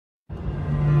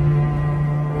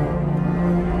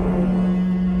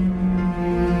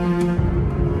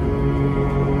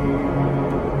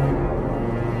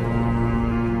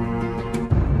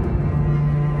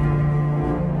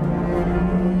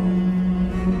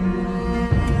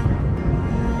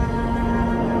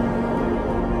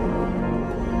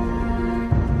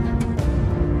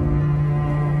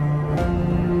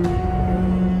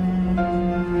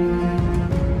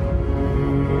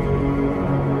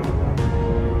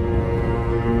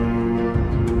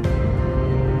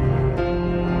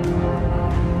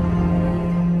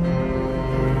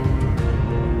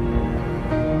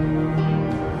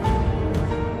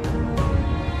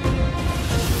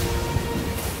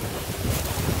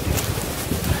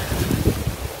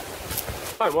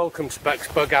Hi, welcome to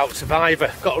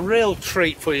bexbugoutsurvivor. Got a real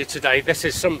treat for you today. This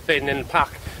is something in the pack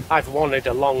I've wanted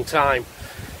a long time.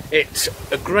 It's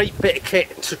a great bit of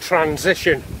kit to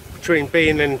transition between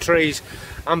being in trees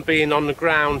and being on the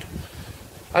ground,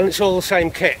 and it's all the same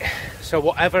kit, so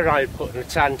whatever I put in a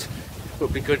tent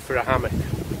would be good for a hammock.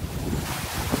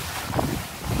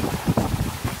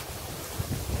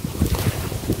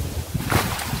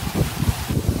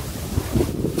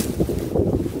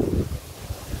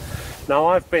 Now,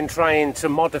 I've been trying to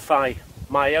modify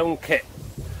my own kit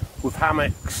with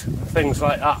hammocks, things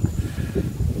like that,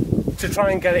 to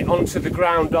try and get it onto the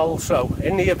ground also.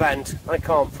 In the event I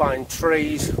can't find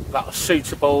trees that are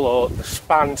suitable or the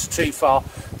span's too far,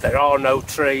 there are no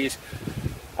trees,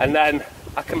 and then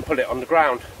I can put it on the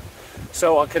ground.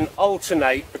 So I can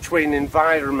alternate between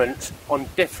environments on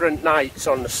different nights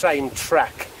on the same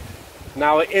trek.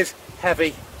 Now, it is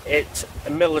heavy. It's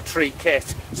a military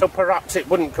kit, so perhaps it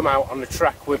wouldn't come out on the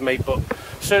trek with me, but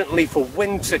certainly for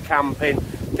winter camping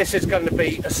this is going to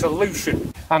be a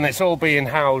solution. And it's all being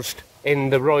housed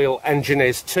in the Royal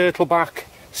Engineers Turtleback,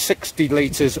 60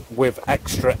 litres with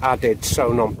extra added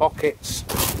sewn on pockets.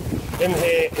 In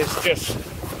here is just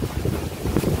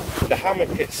the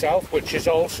hammock itself, which is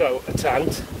also a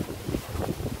tent,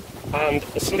 and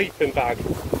a sleeping bag.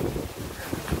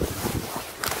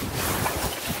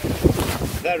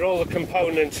 They're all the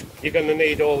components you're going to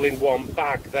need all in one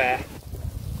bag there.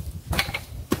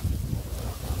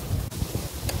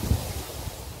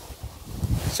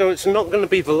 So it's not going to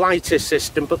be the lightest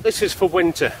system, but this is for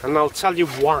winter, and I'll tell you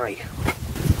why.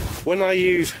 When I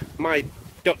use my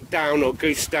duck down or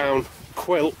goose down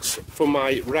quilts for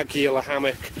my regular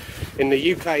hammock in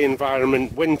the UK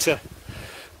environment, winter,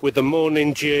 with the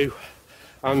morning dew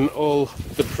and all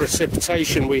the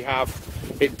precipitation we have,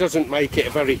 it doesn't make it a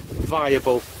very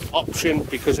viable option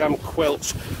because them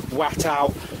quilts wet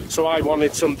out. So I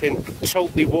wanted something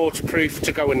totally waterproof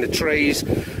to go in the trees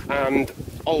and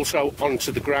also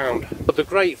onto the ground. But the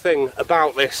great thing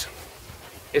about this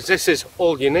is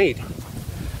all you need.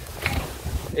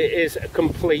 It is a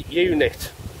complete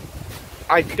unit.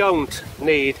 I don't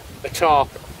need a tarp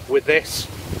with this.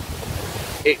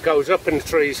 It goes up in the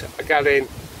trees, I get in,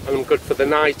 and I'm good for the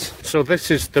night. So this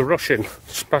is the Russian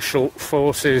Special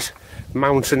Forces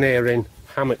mountaineering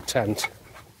hammock tent.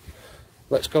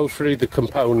 Let's go through the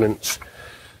components.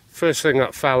 First thing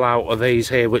that fell out are these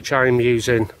here, which I'm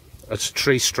using as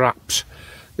tree straps.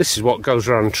 This is what goes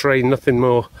around a tree, nothing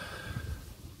more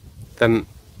than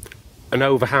an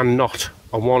overhand knot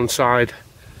on one side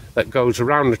that goes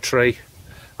around the tree,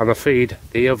 and I feed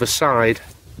the other side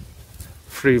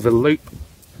through the loop,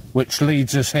 which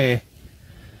leads us here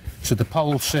to the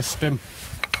pole system.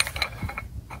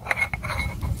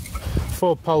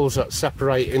 4 poles that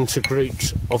separate into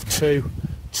groups of 2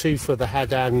 for the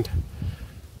head end,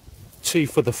 2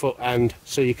 for the foot end,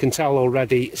 so you can tell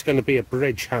already it's going to be a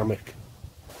bridge hammock.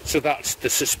 So that's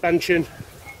the suspension,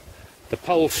 the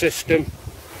pole system,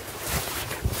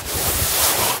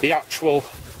 the actual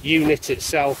unit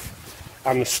itself,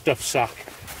 and the stuff sack.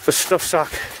 The stuff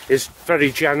sack is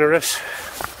very generous,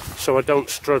 so I don't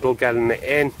struggle getting it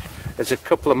in. There's a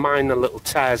couple of minor little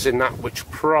tears in that, which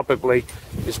probably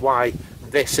is why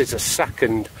this is a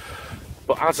second.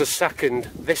 But as a second,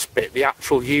 this bit, the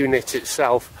actual unit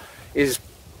itself, is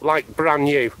like brand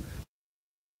new.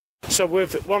 So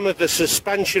with one of the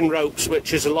suspension ropes,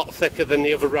 which is a lot thicker than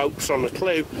the other ropes on the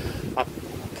clue, I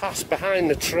pass behind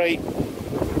the tree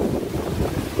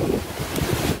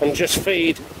and just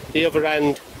feed the other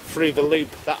end through the loop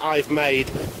that I've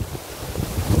made.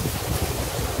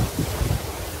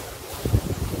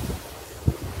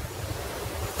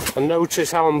 And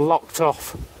notice how I'm locked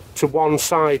off to one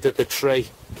side of the tree,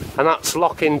 and that's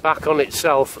locking back on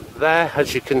itself there,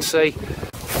 as you can see.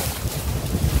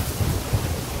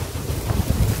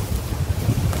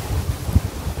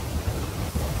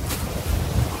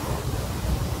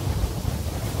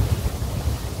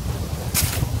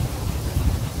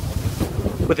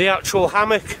 With the actual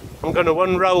hammock, I'm going to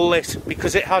unroll it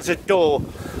because it has a door.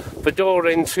 The door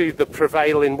into the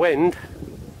prevailing wind,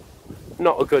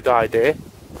 not a good idea.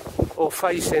 Or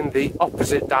facing the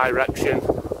opposite direction,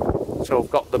 so I've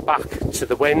got the back to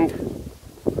the wind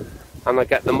and I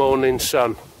get the morning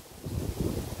sun.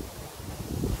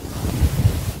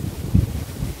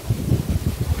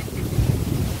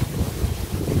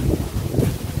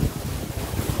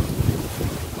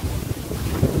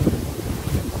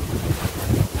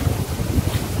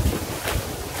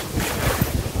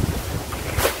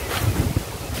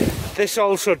 This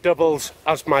also doubles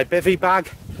as my bivvy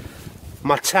bag,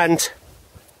 my tent,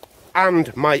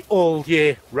 and my all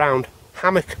year round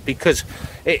hammock, because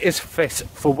it is fit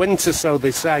for winter, so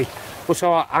they say. But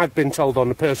I've been told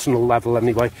on a personal level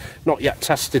anyway, not yet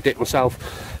tested it myself.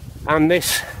 And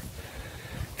this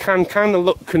can kind of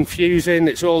look confusing.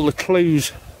 It's all the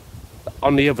clues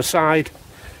on the other side,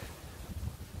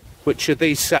 which are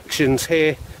these sections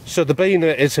here. So the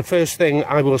beaner is the first thing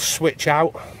I will switch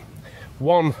out,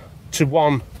 one to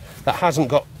one that hasn't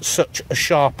got such a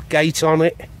sharp gate on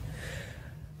it,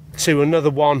 to another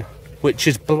one which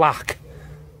is black.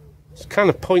 It's kind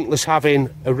of pointless having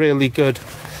a really good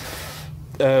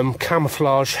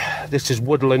camouflage. This is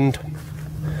woodland.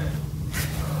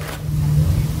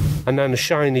 And then a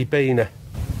shiny beaner.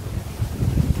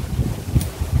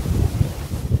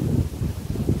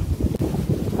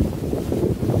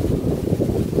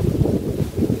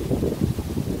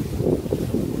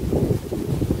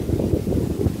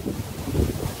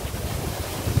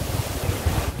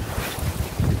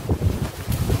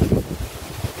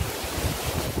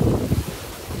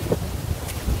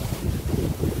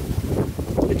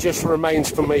 It just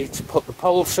remains for me to put the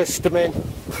pole system in,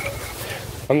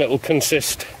 and it will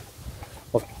consist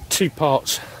of two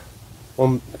parts,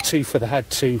 two for the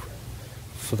head, two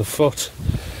for the foot.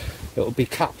 It will be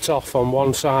capped off on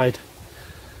one side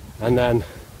and then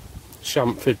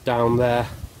chamfered down there.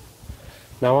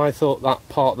 Now I thought that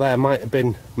part there might have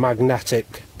been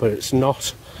magnetic, but it's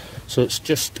not, so it's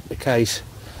just a case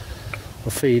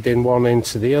of feeding one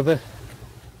into the other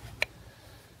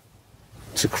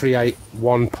to create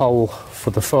one pole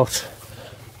for the foot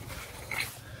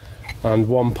and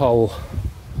one pole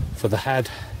for the head,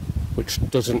 which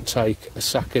doesn't take a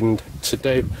second to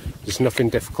do. There's nothing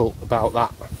difficult about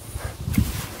that.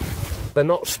 They're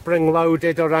not spring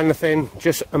loaded or anything,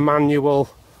 just a manual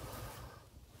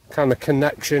kind of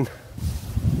connection.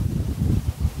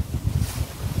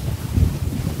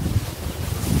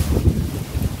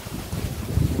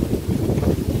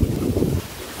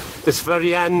 This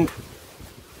very end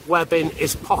webbing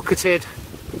is pocketed,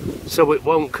 so it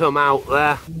won't come out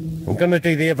there. I'm going to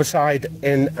do the other side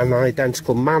in an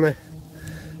identical manner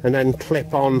and then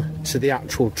clip on to the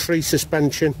actual tree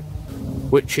suspension,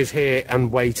 which is here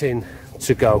and waiting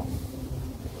to go.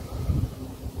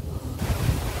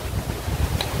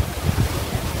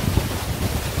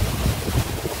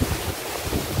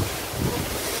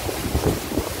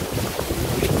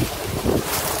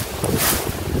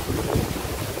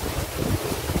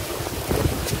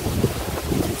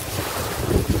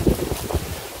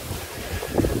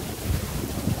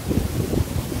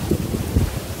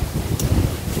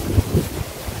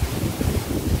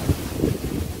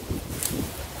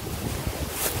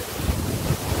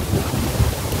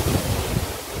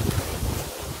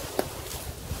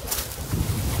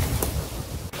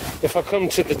 If I come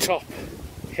to the top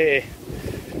here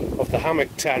of the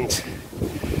hammock tent,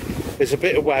 there's a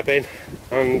bit of webbing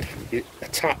and you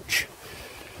attach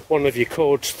one of your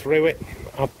cords through it.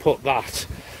 I've put that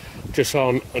just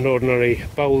on an ordinary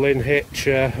bowling hitch,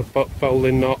 a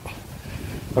bowling knot,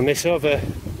 and this other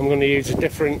I'm going to use a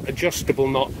different adjustable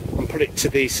knot and put it to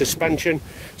the suspension,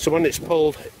 so when it's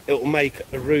pulled it will make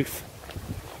a roof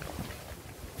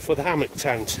for the hammock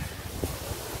tent.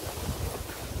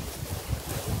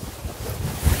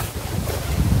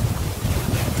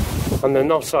 And the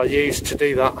knot I use to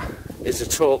do that is a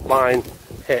taut line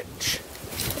hitch.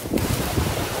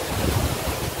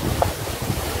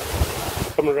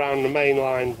 Come around the main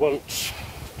line once,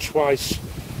 twice,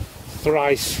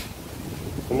 thrice,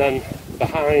 and then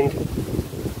behind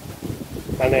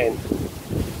and in.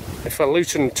 If I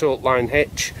loosen the taut line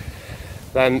hitch,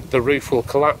 then the roof will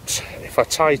collapse. If I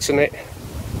tighten it,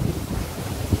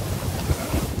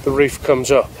 the roof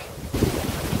comes up.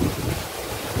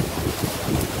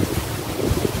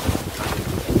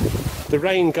 The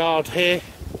rain guard here,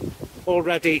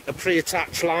 already a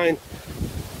pre-attached line.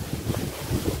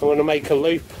 I'm going to make a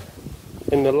loop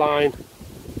in the line,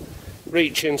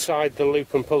 reach inside the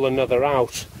loop and pull another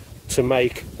out to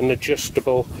make an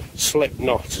adjustable slip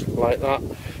knot like that.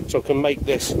 So I can make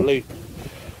this loop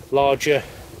larger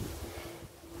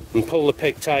and pull the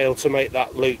pigtail to make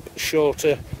that loop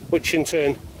shorter, which in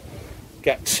turn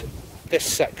gets this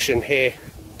section here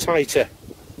tighter.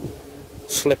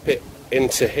 Slip it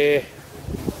into here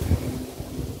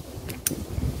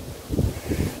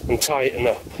and tighten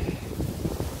up.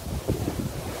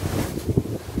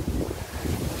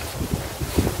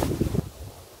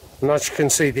 And as you can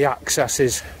see, the access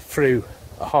is through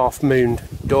a half-mooned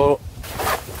door.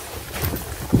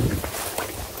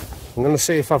 I'm going to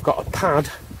see if I've got a pad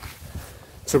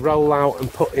to roll out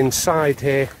and put inside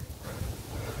here,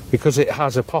 because it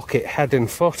has a pocket head and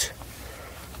foot,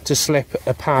 to slip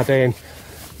a pad in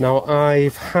Now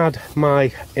I've had my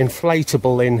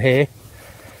inflatable in here,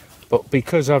 but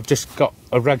because I've just got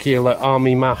a regular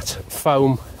army mat,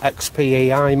 foam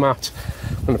XPEI mat,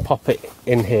 I'm going to pop it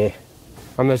in here.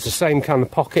 And there's the same kind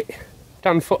of pocket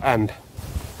down the foot end.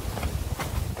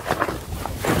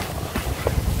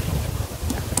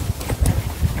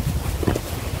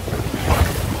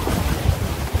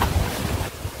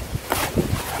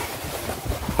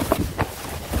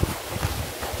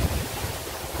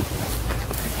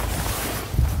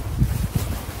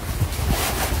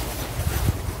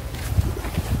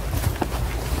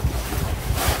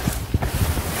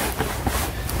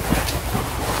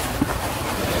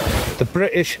 The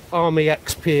British Army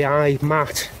XPI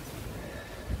mat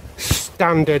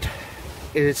standard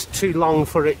is too long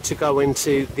for it to go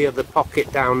into the other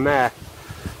pocket down there,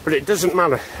 but it doesn't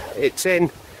matter, it's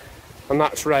in and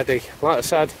that's ready. Like I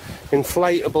said,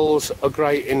 inflatables are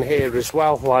great in here as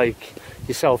well, like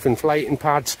your self-inflating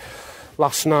pads.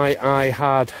 Last night I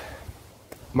had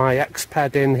my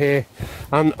X-Ped in here,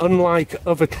 and unlike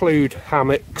other clued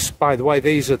hammocks, by the way,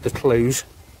 these are the clues,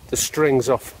 the strings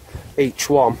off each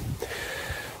one.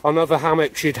 On other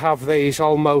hammocks you'd have these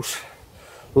almost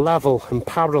level and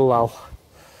parallel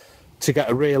to get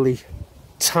a really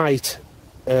tight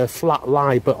flat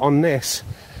lie, but on this,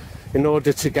 in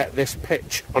order to get this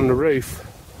pitch on the roof,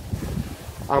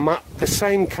 I'm at the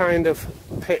same kind of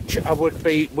pitch I would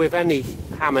be with any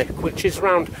hammock, which is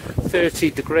around 30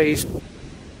 degrees.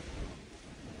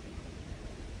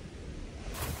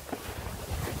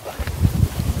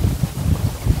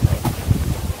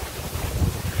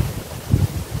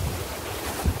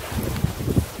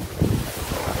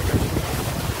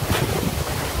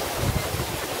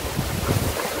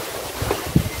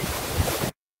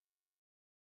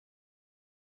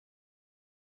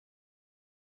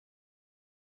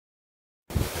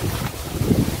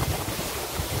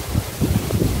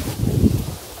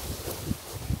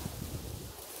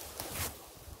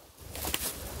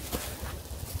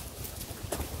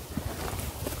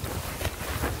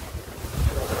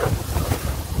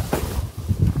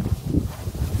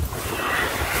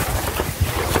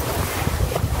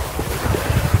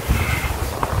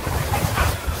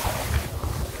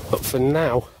 For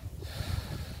now,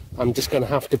 I'm just going to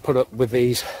have to put up with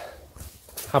these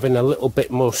having a little bit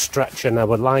more stretch than I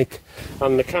would like.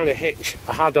 And the kind of hitch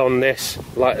I had on this,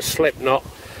 like a slip knot,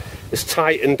 has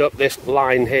tightened up this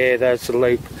line here. There's the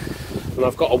loop, and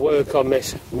I've got to work on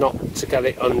this knot to get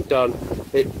it undone.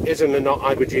 It isn't a knot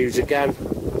I would use again,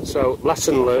 so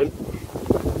lesson learned.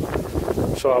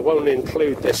 So I won't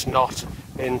include this knot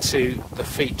into the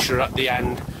feature at the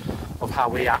end of how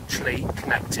we actually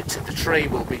connect it to the tree.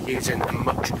 We'll be using a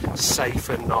much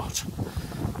safer knot.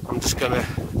 I'm just going to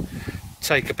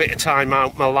take a bit of time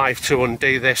out of my life to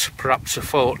undo this, perhaps a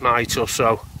fortnight or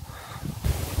so.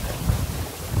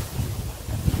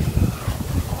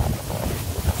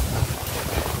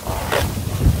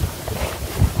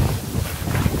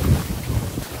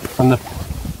 And the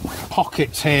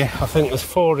pockets here, I think there's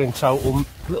 4 in total,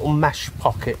 little mesh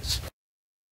pockets.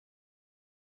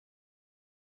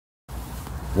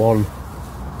 1,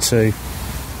 2,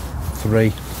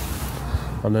 3,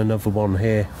 and another one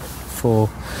here, 4,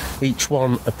 each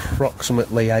one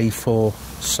approximately A4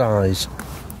 size.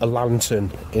 A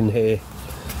lantern in here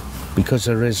because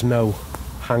there is no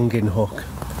hanging hook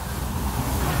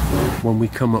when we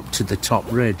come up to the top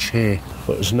ridge here,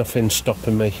 but there's nothing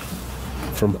stopping me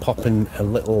from popping a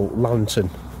little lantern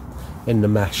in the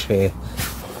mesh here.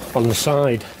 On the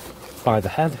side by the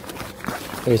head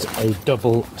is a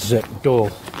double zip door.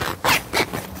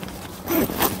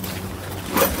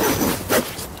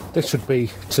 This would be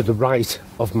to the right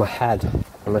of my head,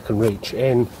 and I can reach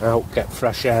in, out, get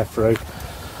fresh air through.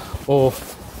 Or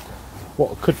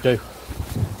what I could do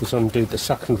is undo the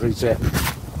secondary zip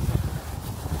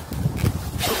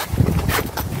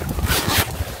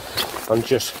and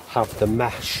just have the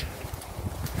mesh.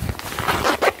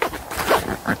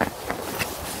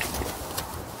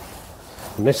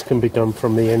 And this can be done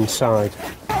from the inside.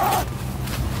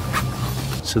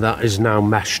 So that is now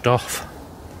meshed off.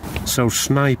 So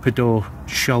sniper door,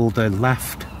 shoulder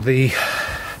left. The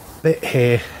bit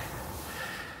here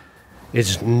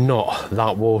is not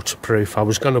that waterproof. I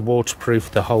was going to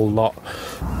waterproof the whole lot.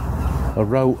 A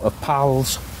row of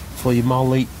pals for your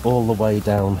molly all the way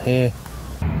down here.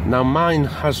 Now mine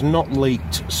has not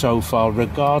leaked so far,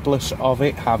 regardless of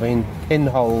it having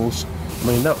pinholes. I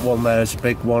mean, that one there is a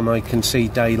big one, I can see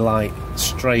daylight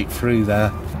straight through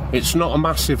there. It's not a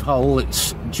massive hole,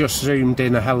 it's just zoomed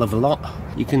in a hell of a lot.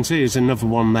 You can see there's another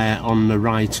one there on the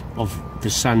right of the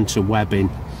centre webbing.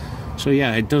 So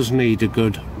yeah, it does need a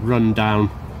good rundown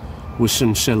with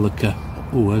some silica.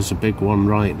 Oh, there's a big one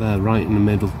right there, right in the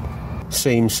middle.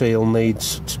 Seam seal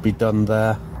needs to be done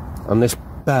there. And this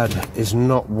bed is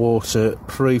not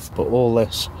waterproof, but all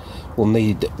this will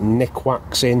need nick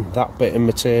waxing. That bit of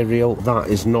material, that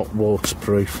is not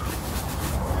waterproof.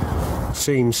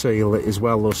 Seam seal it as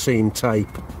well, or seam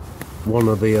tape, one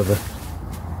or the other.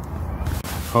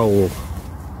 Hole,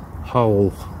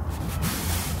 hole,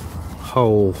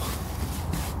 hole,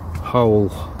 hole.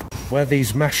 Where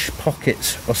these mesh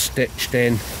pockets are stitched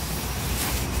in,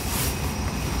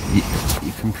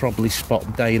 you can probably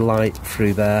spot daylight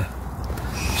through there.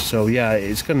 So yeah,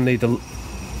 it's going to need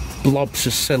blobs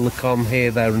of silicone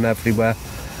here, there and everywhere.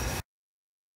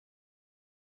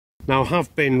 Now I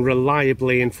have been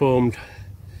reliably informed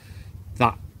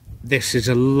that this is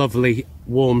a lovely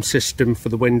warm system for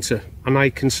the winter, and I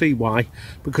can see why,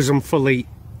 because I'm fully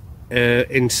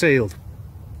insealed.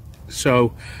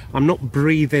 So I'm not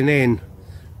breathing in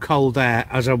cold air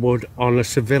as I would on a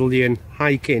civilian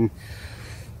hiking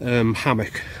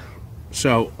hammock.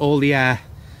 So all the air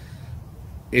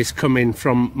is coming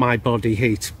from my body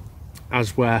heat,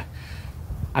 as where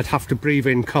I'd have to breathe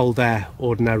in cold air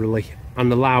ordinarily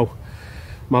and allow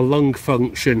my lung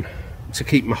function to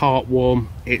keep my heart warm.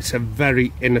 It's a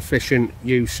very inefficient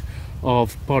use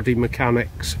of body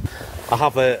mechanics. I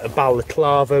have a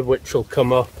balaclava which will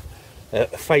come up, a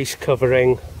face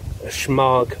covering, a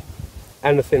schmag,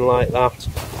 anything like that.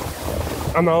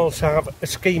 And I also have a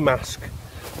ski mask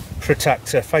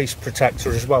protector, face protector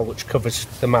as well, which covers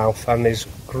the mouth and is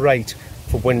great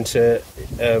for winter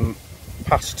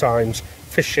pastimes,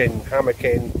 fishing,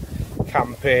 hammocking,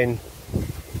 camping,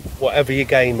 whatever your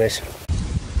game is.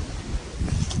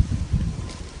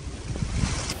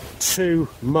 Too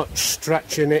much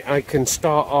stretch in it. I can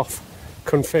start off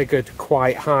configured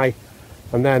quite high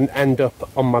and then end up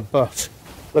on my butt.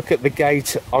 Look at the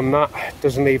gate on that,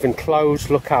 doesn't even close.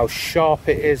 Look how sharp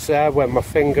it is there where my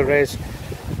finger is.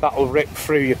 That'll rip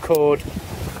through your cord.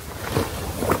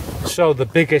 So the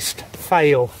biggest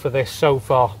fail for this so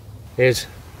far is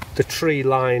the tree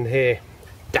line here.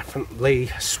 Definitely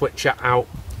switch it out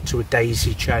to a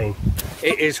daisy chain.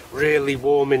 It is really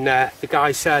warm in there. The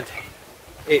guy said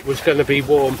it was going to be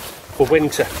warm for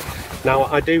winter. Now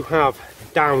I do have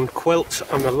down quilts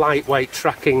and a lightweight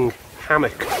tracking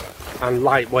hammock and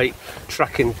lightweight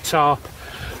tracking tarp.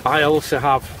 I also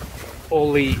have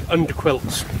all the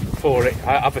underquilts for it.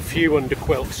 I have a few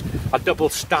underquilts. I double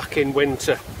stack in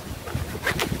winter,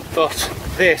 but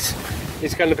this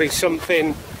is going to be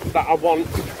something that I want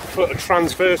for a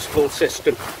transversable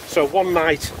system. So one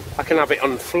night I can have it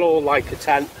on the floor like a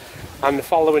tent, and the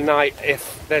following night,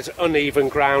 if there's uneven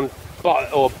ground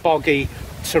or boggy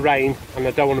terrain and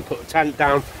I don't want to put a tent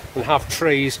down and have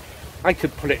trees, I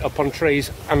could put it up on trees,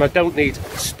 and I don't need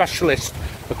specialist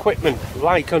equipment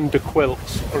like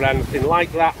underquilts or anything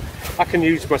like that. I can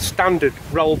use my standard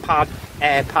roll pad,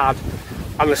 air pad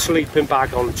and a sleeping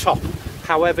bag on top.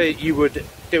 However you would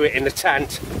do it in a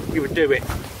tent, you would do it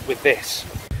with this.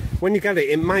 When you get it,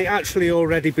 it might actually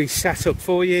already be set up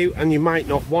for you and you might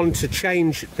not want to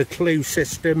change the clue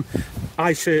system.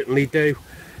 I certainly do.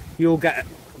 You'll get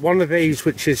one of these,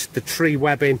 which is the tree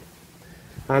webbing,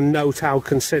 and note how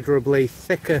considerably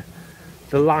thicker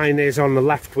the line is on the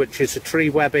left, which is the tree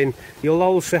webbing. You'll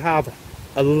also have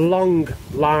a long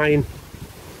line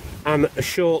and a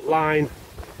short line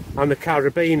and a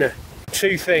carabiner.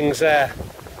 Two things there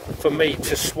for me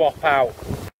to swap out.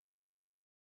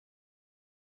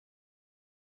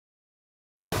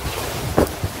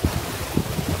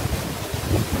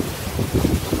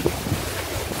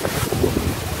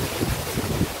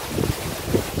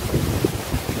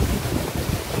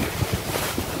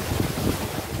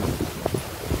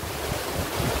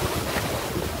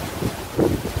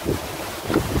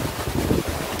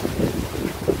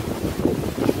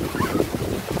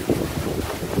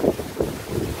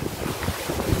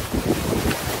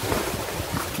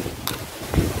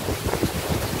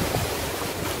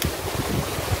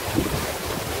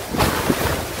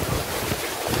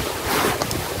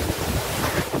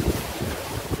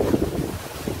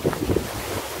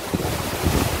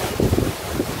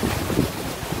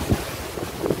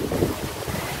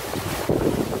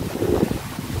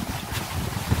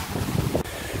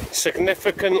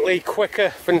 Significantly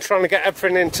quicker than trying to get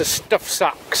everything into stuff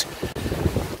sacks.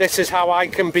 This is how I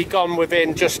can be gone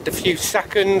within just a few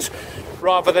seconds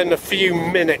rather than a few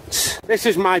minutes. This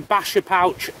is my basher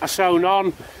pouch I sewn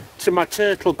on to my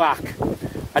turtle back.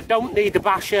 I don't need a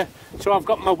basher, so I've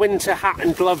got my winter hat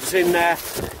and gloves in there.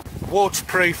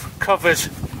 Waterproof covers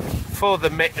for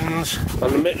the mittens,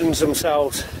 and the mittens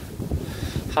themselves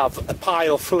have a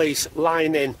pile fleece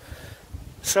lining.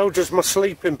 So does my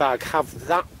sleeping bag have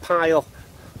that pile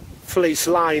fleece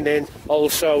lining,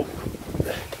 also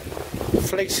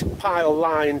fleece pile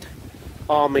lined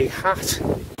army hat.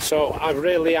 So I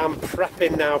really am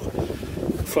prepping now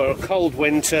for a cold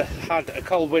winter. Had a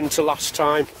cold winter last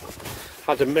time,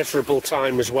 had a miserable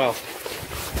time as well.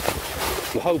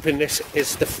 I'm hoping this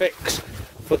is the fix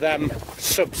for them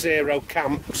sub-zero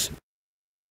camps.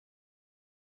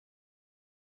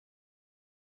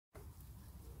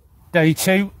 Day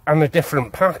 2 and a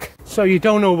different pack. So you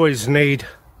don't always need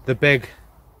the big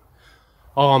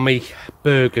army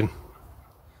Bergen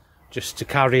just to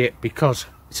carry it because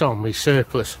it's army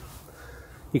surplus.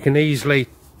 You can easily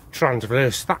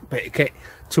transverse that bit of kit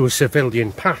to a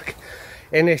civilian pack.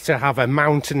 In it I have a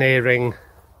mountaineering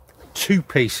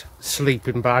 2-piece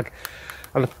sleeping bag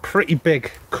and a pretty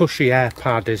big cushy air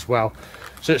pad as well.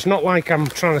 So it's not like I'm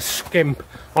trying to skimp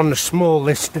on the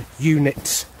smallest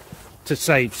units to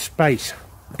save space.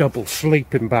 Double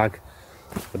sleeping bag,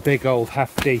 a big old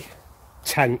hefty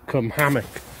tent cum hammock,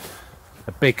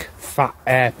 a big fat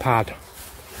air pad,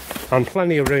 and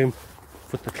plenty of room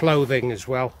for the clothing as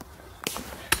well.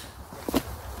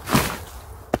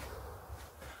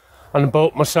 And I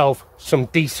bought myself some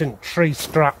decent tree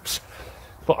straps,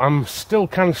 but I'm still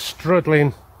kind of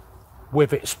struggling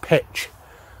with its pitch.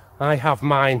 I have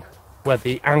mine where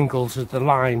the angles of the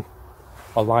line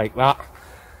are like that.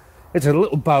 It's a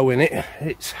little bow in it,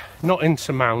 it's not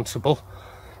insurmountable,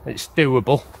 it's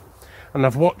doable. And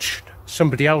I've watched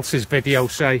somebody else's video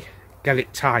say, get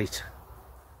it tight,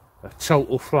 a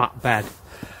total flat bed.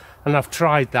 And I've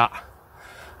tried that,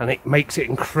 and it makes it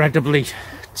incredibly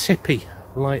tippy,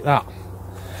 like that.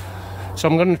 So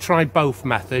I'm going to try both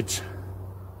methods,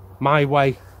 my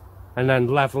way and then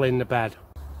leveling the bed.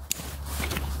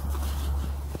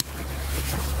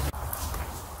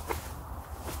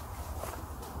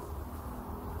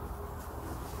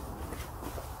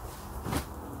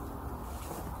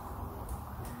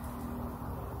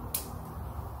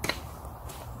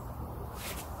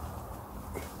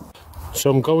 So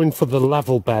I'm going for the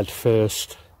level bed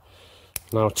first.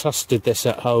 Now I tested this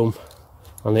at home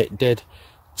and it did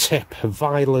tip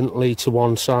violently to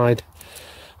one side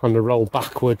and a roll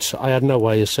backwards. I had no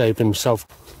way of saving myself.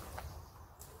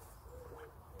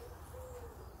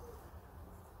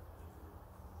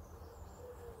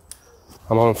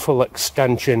 I'm on full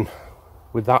extension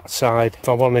with that side. If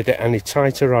I wanted it any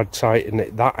tighter, I'd tighten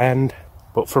it that end.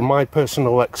 But from my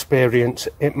personal experience,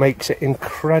 it makes it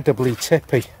incredibly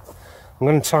tippy. I'm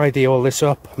going to tidy all this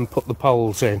up and put the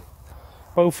poles in.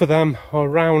 Both of them are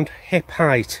around hip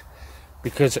height,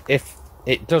 because if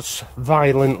it does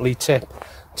violently tip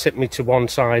me to one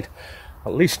side,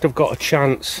 at least I've got a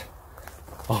chance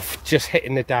of just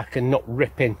hitting the deck and not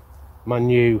ripping my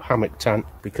new hammock tent,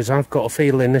 because I've got a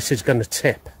feeling this is going to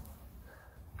tip.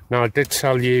 Now I did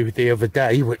tell you the other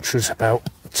day, which was about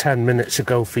 10 minutes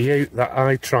ago for you, that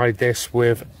I tried this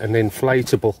with an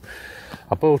inflatable.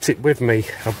 I bought it with me.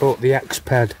 I bought the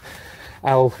Xped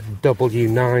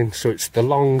LW9, so it's the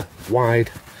long,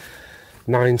 wide,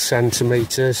 9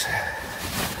 centimeters.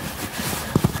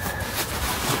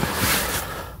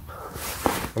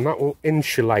 And that will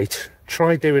insulate.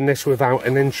 Try doing this without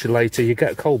an insulator, you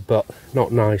get a cold butt,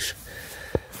 not nice.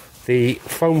 The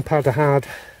foam pad I had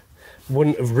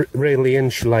wouldn't have really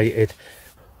insulated,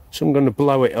 so I'm going to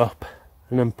blow it up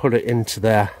and then put it into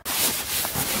there.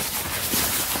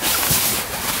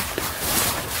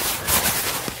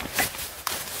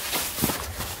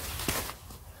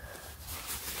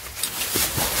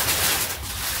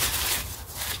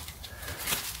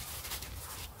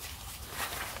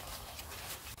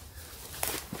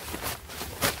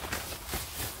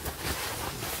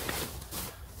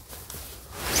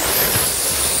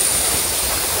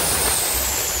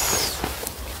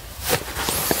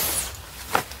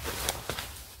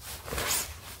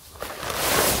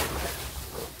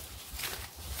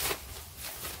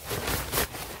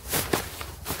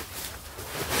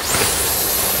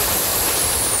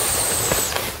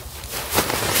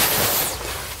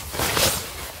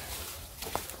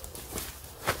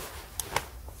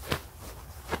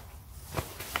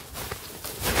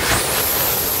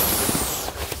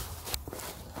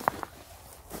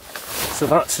 So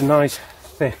that's a nice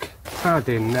thick pad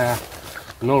in there,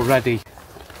 and already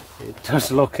it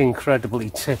does look incredibly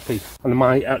tippy. And I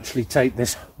might actually take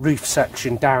this roof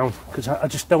section down because I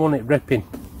just don't want it ripping.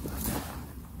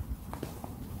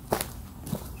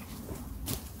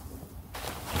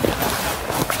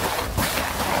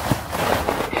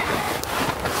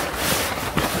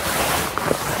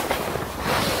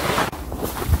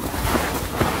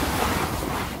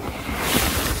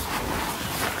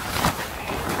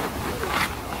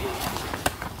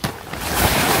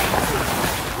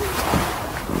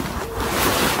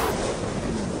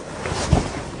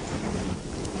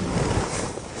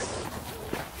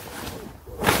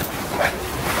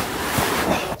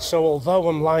 So although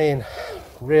I'm lying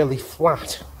really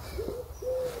flat,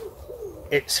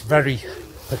 it's very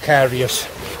precarious.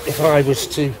 If I was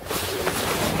to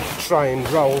try and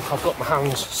roll, I've got my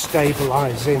hands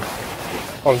stabilising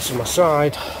onto my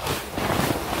side.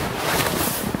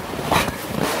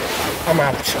 I'm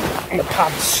out, and the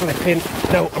pad's slipping.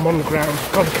 No, I'm on the ground.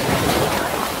 Got to get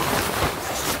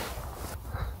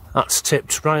That's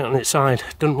tipped right on its side.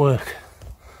 Doesn't work.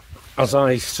 As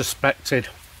I suspected,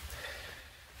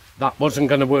 that wasn't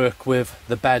going to work with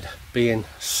the bed being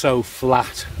so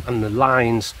flat and the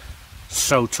lines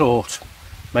so taut.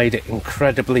 Made it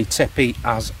incredibly tippy,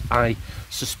 as I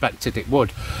suspected it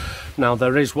would. Now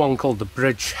there is one called the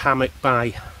Bridge HAMAK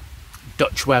by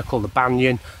Dutch wear called the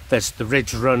Banyan. There's the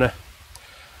Ridge Runner,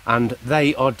 and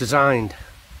they are designed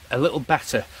a little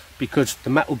better because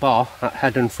the metal bar at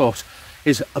head and foot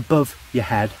is above your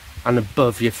head and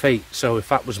above your feet. So if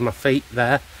that was my feet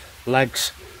there,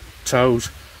 legs,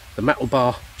 toes, the metal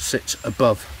bar sits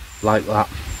above like that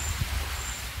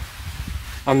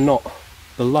and not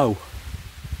below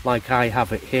like I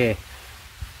have it here,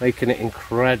 making it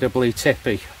incredibly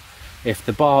tippy. If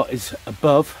the bar is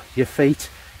above your feet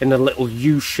in a little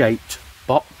U-shaped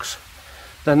box,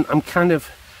 then I'm kind of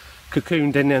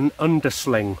cocooned in an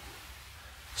undersling,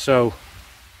 so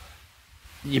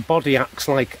your body acts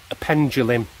like a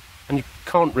pendulum and you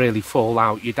can't really fall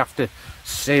out. You'd have to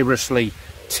seriously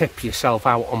tip yourself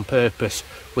out on purpose.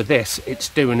 With this, it's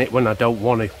doing it when I don't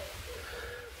want to.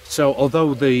 So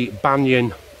although the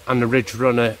Banyan and the Ridge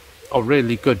Runner are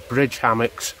really good bridge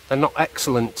hammocks, they're not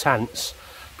excellent tents,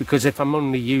 because if I'm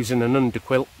only using an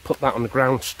underquilt, put that on the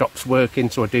ground, stops working,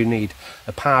 so I do need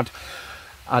a pad.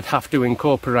 I'd have to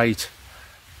incorporate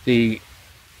the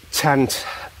tent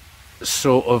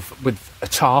sort of with a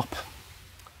tarp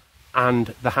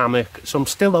and the hammock, so I'm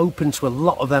still open to a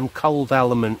lot of them cold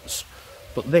elements,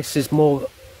 but this is more,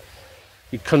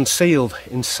 you're concealed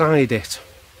inside it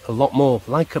a lot more,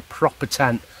 like a proper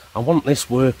tent. I want this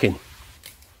working.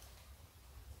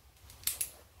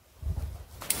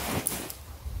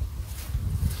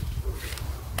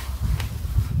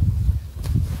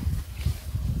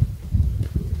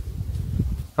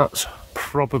 That's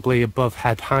probably above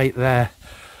head height there,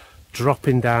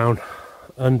 dropping down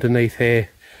underneath here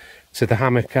to the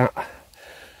hammock at,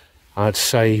 I'd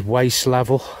say, waist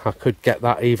level. I could get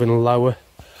that even lower,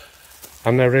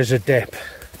 and there is a dip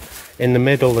in the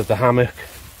middle of the hammock,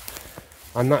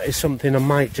 and that is something I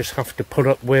might just have to put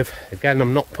up with. Again,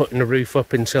 I'm not putting the roof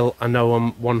up until I know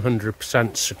I'm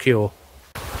 100% secure.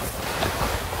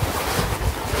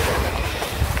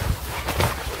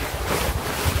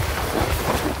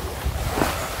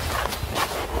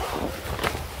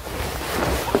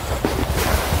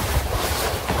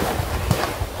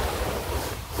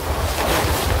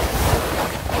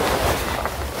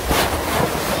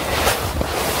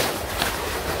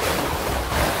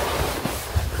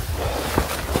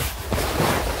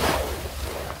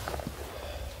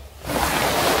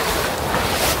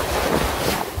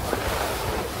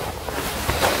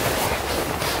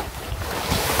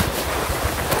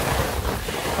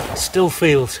 Still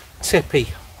feels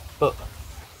tippy, but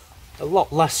a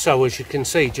lot less so, as you can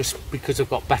see, just because I've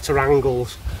got better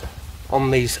angles on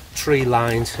these tree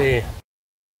lines here.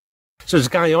 So there's a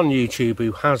guy on YouTube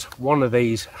who has one of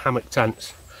these hammock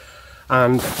tents,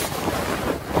 and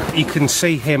you can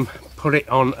see him put it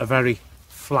on a very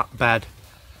flat bed,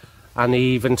 and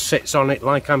he even sits on it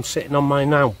like I'm sitting on mine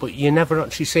now, but you never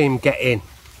actually see him get in.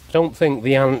 Don't think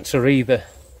the answer either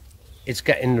is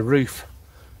getting the roof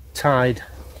tied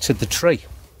to the tree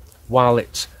while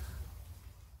it's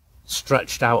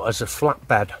stretched out as a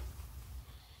flatbed.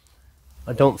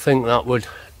 I don't think that would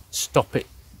stop it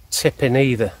tipping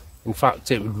either. In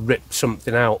fact, it would rip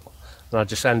something out and I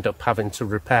just end up having to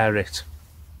repair it.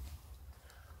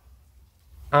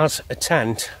 As a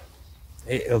tent,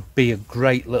 it'll be a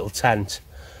great little tent,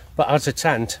 but as a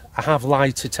tent, I have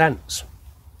lighter tents.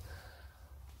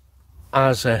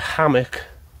 As a hammock,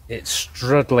 it's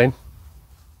struggling,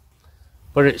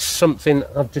 but it's something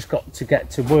I've just got to get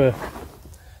to work.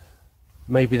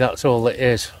 Maybe that's all it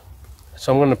is.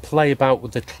 So I'm going to play about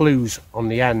with the clues on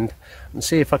the end and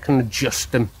see if I can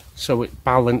adjust them so it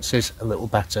balances a little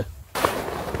better.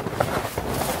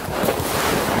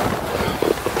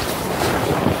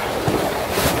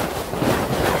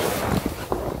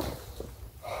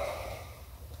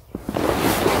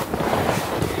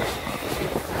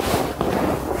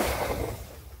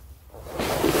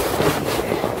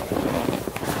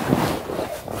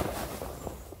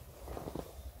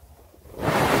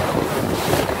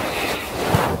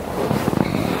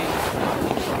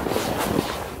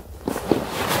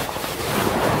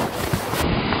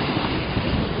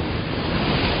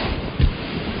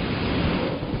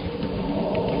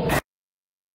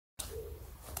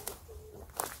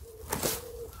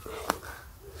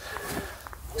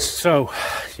 So,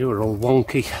 you're all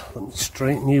wonky. Let me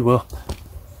straighten you up.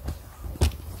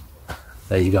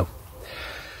 There you go.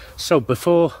 So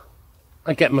before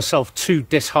I get myself too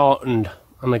disheartened,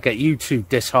 and I get you too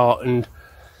disheartened,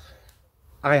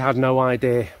 I had no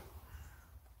idea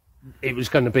it was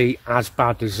going to be as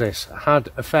bad as this. I had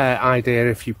a fair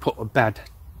idea if you put a bed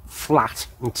flat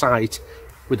and tight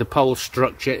with a pole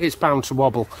structure, it's bound to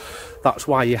wobble. That's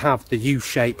why you have the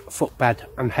U-shape footbed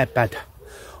and headbed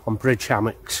on bridge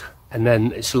hammocks, and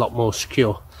then it's a lot more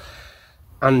secure.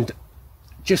 And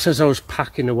just as I was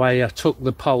packing away, I took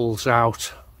the poles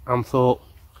out and thought,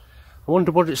 I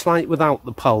wonder what it's like without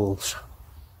the poles.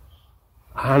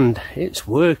 And it's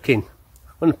working.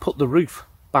 I'm going to put the roof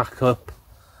back up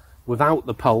without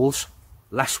the poles,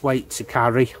 less weight to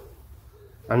carry,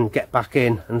 and get back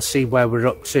in and see where we're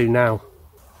up to now.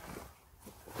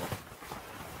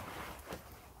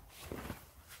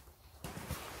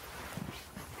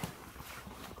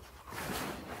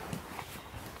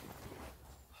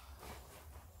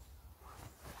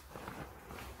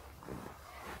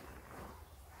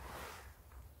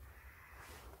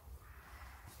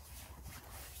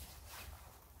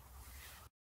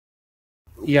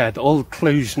 Yeah, all the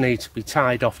clues need to be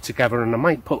tied off together, and I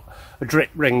might put a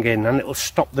drip ring in and it'll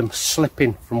stop them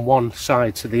slipping from one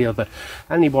side to the other.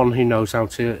 Anyone who knows how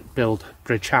to build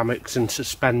bridge hammocks and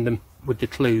suspend them with the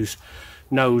clues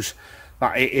knows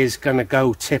that it is going to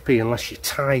go tippy unless you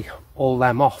tie all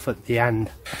them off at the end.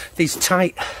 These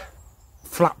tight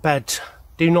flatbeds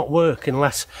do not work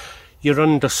unless you're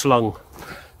underslung.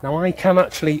 Now I can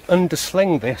actually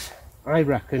undersling this, I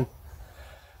reckon,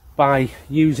 by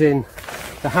using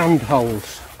the hand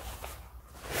holes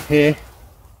here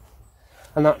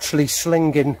and actually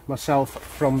slinging myself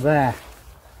from there,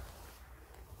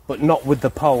 but not with the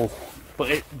pole.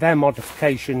 But they're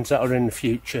modifications that are in the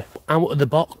future. Out of the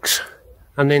box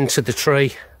and into the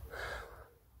tree,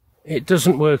 it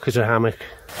doesn't work as a hammock.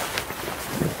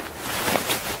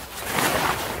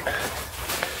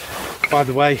 By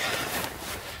the way,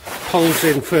 poles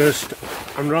in first,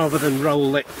 and rather than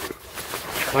roll it,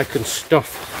 I can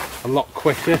stuff a lot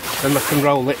quicker, then I can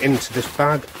roll it into this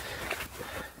bag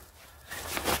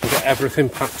and get everything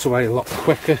packed away a lot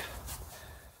quicker.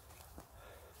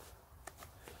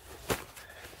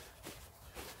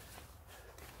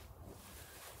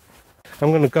 I'm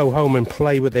going to go home and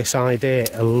play with this idea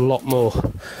a lot more.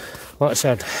 Like I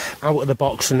said, out of the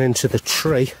box and into the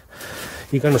tree,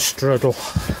 you're going to struggle.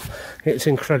 It's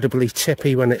incredibly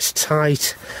tippy when it's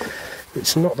tight.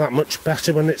 It's not that much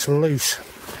better when it's loose,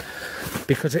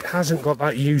 because it hasn't got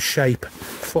that U-shape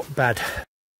footbed.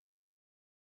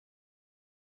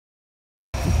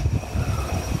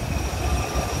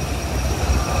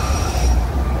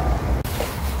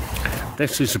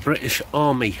 This is a British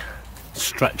Army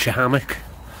stretcher hammock,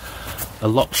 a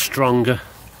lot stronger,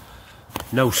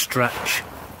 no stretch,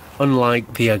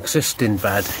 unlike the existing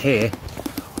bed here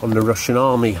on the Russian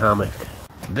Army hammock.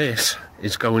 This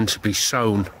is going to be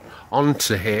sewn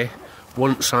onto here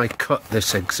once I cut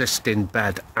this existing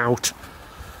bed out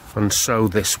and sew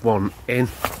this one in.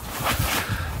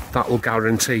 That will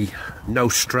guarantee no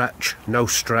stretch. No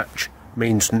stretch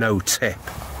means no tip.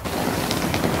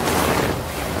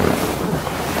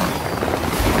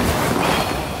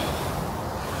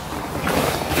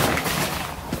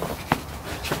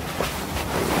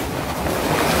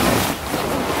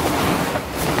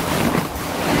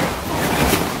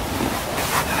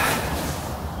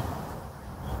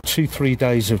 Two, 3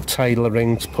 days of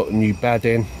tailoring to put a new bed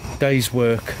in, day's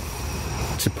work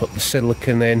to put the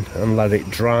silicone in and let it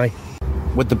dry.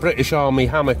 With the British Army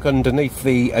hammock underneath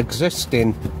the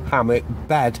existing hammock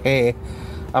bed here,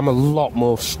 I'm a lot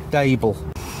more stable.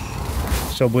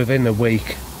 So within a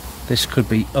week, this could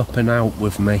be up and out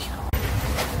with me.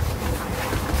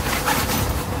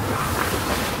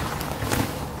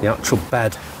 The actual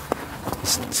bed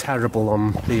is terrible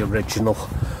on the original.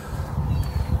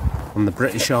 And the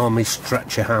British Army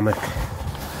stretcher hammock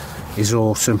is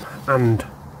awesome and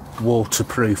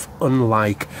waterproof,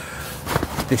 unlike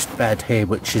this bed here,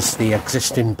 which is the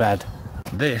existing bed.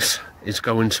 This is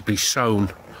going to be sewn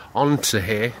onto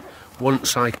here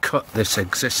once I cut this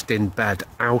existing bed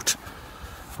out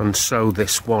and sew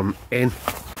this one in.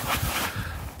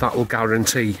 That will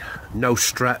guarantee no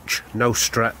stretch. No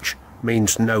stretch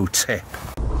means no tip.